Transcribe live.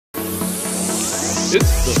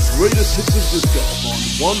It's the greatest hits of disco on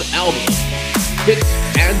one album. Hits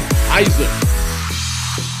and Hyzers.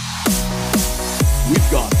 We've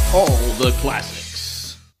got all the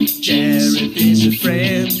classics. Jared is a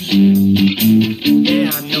friend.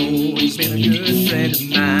 Yeah, I know he's been a good friend of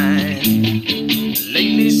mine.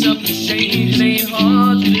 Lately something's changed, ain't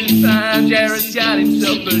hard to find. Jared's got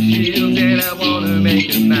himself a shield and I wanna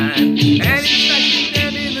make it mine. And he's like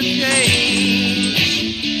them in the chain.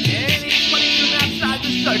 And he's funny from outside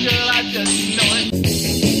the circle, I just know it.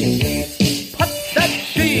 Put that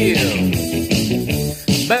shield,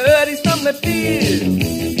 buddies from the field.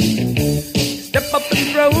 Step up and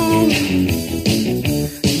throw,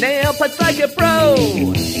 nail puts like a pro.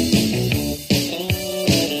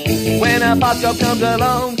 When a pop drop comes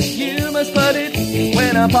along, you must put it.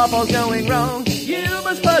 When a pop-ball's going wrong, you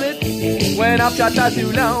must put it. When I've shot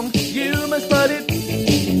too long, you must put it.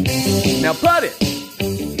 Now put it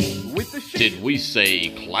with the shit. Did we say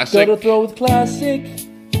classic? Gotta throw with classic.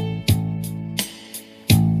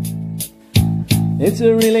 It's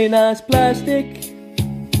a really nice plastic.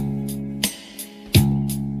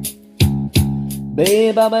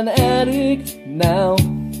 Babe, I'm an addict now.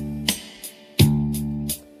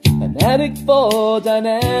 An addict for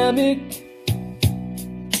dynamic.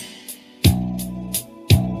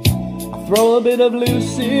 I throw a bit of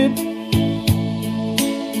lucid,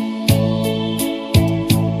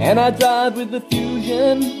 and I dive with the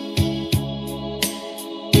fusion.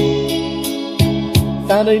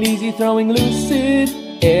 Found it easy throwing lucid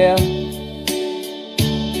air,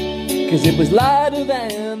 'cause it was lighter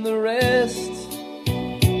than the rest.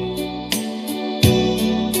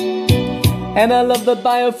 And I love the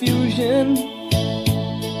biofusion.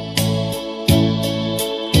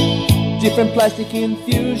 Different plastic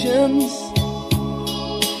infusions.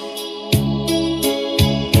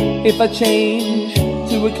 If I change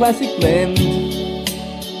to a classic blend,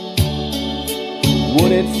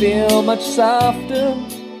 would it feel much softer?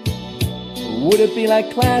 Would it be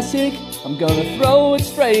like classic? I'm gonna throw it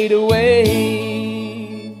straight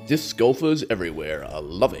away. Disc golfers everywhere are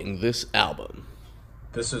loving this album.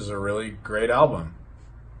 This is a really great album.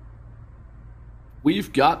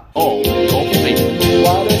 We've got all golf favorites.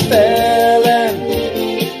 Watermelon,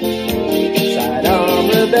 sidearm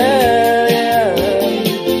rebellion.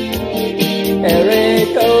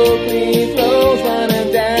 Eric Oakley throws one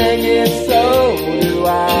and dang it, so do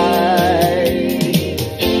I.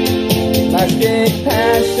 Plastic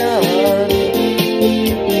passion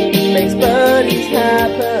makes birdies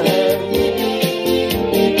happen.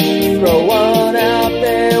 Throw one out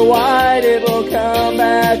there wide, it will come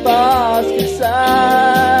back basket side.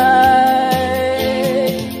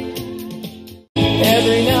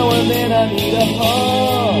 Every now and then I need a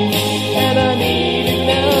heart, and I need it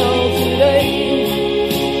now today.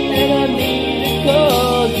 And I need it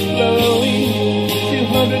 'cause it's blowing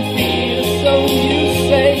 200 feet or so you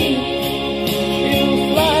say. It will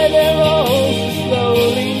fly there all so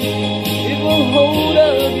slowly. It will hold a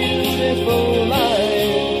beautiful life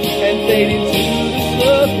and fade into the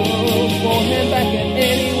circle. Forehand, backhand,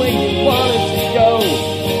 any way you want it to go.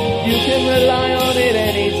 You can rely on it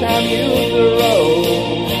anytime you throw.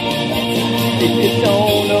 If you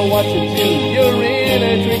don't know what to do, you're in a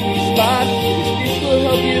tricky spot. This will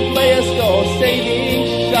help you play a score-saving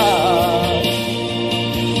shot.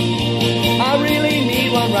 I really need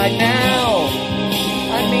one right now.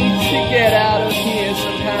 I need to get out of here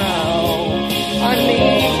somehow. I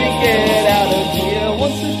need to get out of here.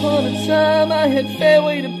 Once upon a time I had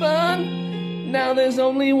fairway to burn. Now there's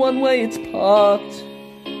only one way, it's parked.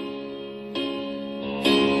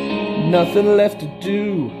 Nothing left to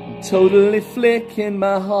do, I'm totally flicking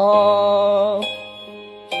my heart.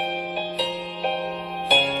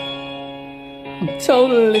 I'm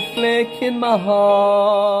totally flicking my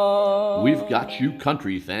heart. We've got you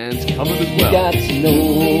country fans covered as You well. got to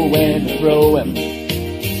know when to throw 'em,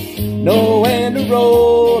 know when to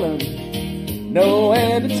roll 'em, know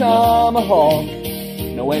when to tomahawk,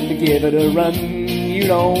 know when to give it a run. You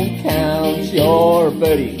don't count your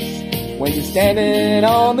birdies when you're standing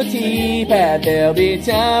on the tee pad. There'll be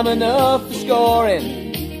time enough for scoring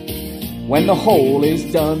when the hole is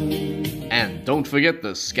done. And don't forget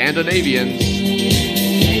the Scandinavians.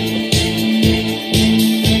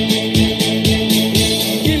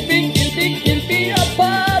 Gilby, I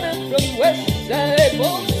parted from West Side.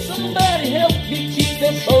 Won't somebody help me keep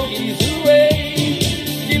them bogeys away?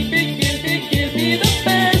 Gilby, the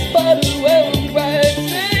best part of the world, right?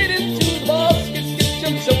 Straight into the basket, skip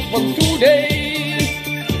himself for 2 days.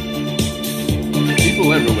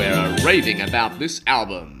 People everywhere are raving about this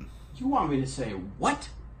album. You want me to say what?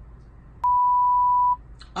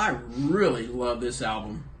 I really love this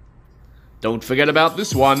album. Don't forget about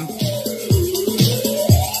this one.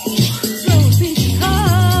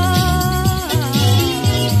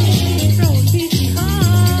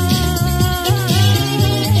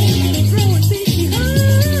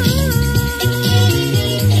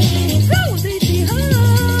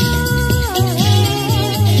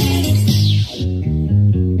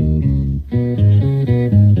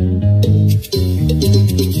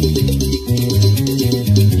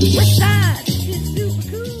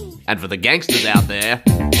 And for the gangsters out there,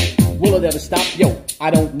 will it ever stop? Yo, I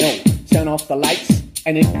don't know. Turn off the lights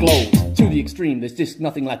and it glows to the extreme. There's just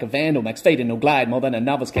nothing like a vandal. Max fade and no glide, more than a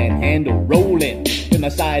novice can handle. Rolling with my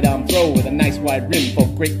sidearm throw with a nice wide rim for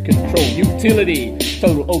great control. Utility,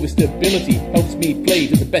 total overstability helps me play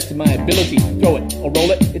to the best of my ability. Throw it or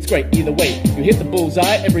roll it, it's great either way. You hit the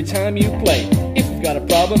bullseye every time you play. If you've got a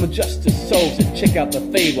problem, Justice solves it. Check out the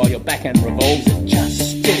fade while your backhand revolves it.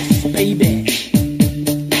 Justice, baby.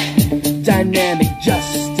 Dynamic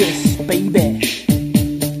justice, baby.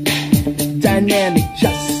 Dynamic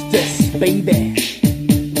justice, baby.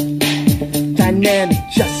 Dynamic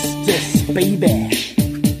justice,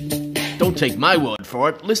 baby. don't take my word for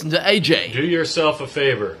it. Listen to AJ. Do yourself a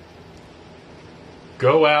favor.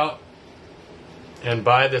 Go out and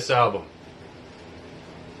buy this album.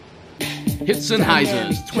 Hits and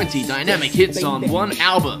Hyzers, 20 dynamic hits on one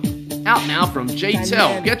album. Out now from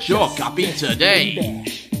J-Tel. Get your copy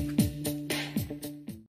today.